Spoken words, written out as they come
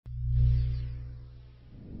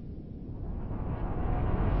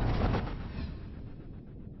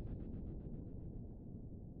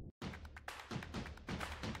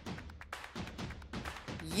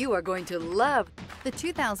You are going to love the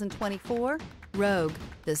 2024 Rogue.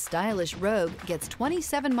 The stylish Rogue gets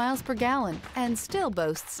 27 miles per gallon and still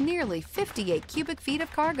boasts nearly 58 cubic feet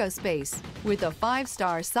of cargo space. With a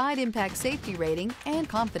 5-star side impact safety rating and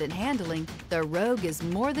confident handling, the Rogue is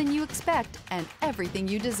more than you expect and everything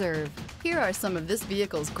you deserve. Here are some of this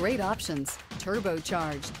vehicle's great options: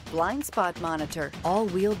 turbocharged, blind spot monitor,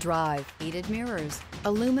 all-wheel drive, heated mirrors,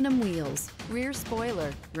 aluminum wheels, rear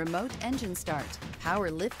spoiler, remote engine start,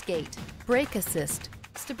 power lift gate, brake assist,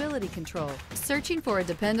 stability control. Searching for a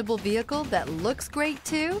dependable vehicle that looks great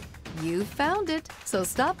too? You found it, so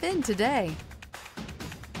stop in today.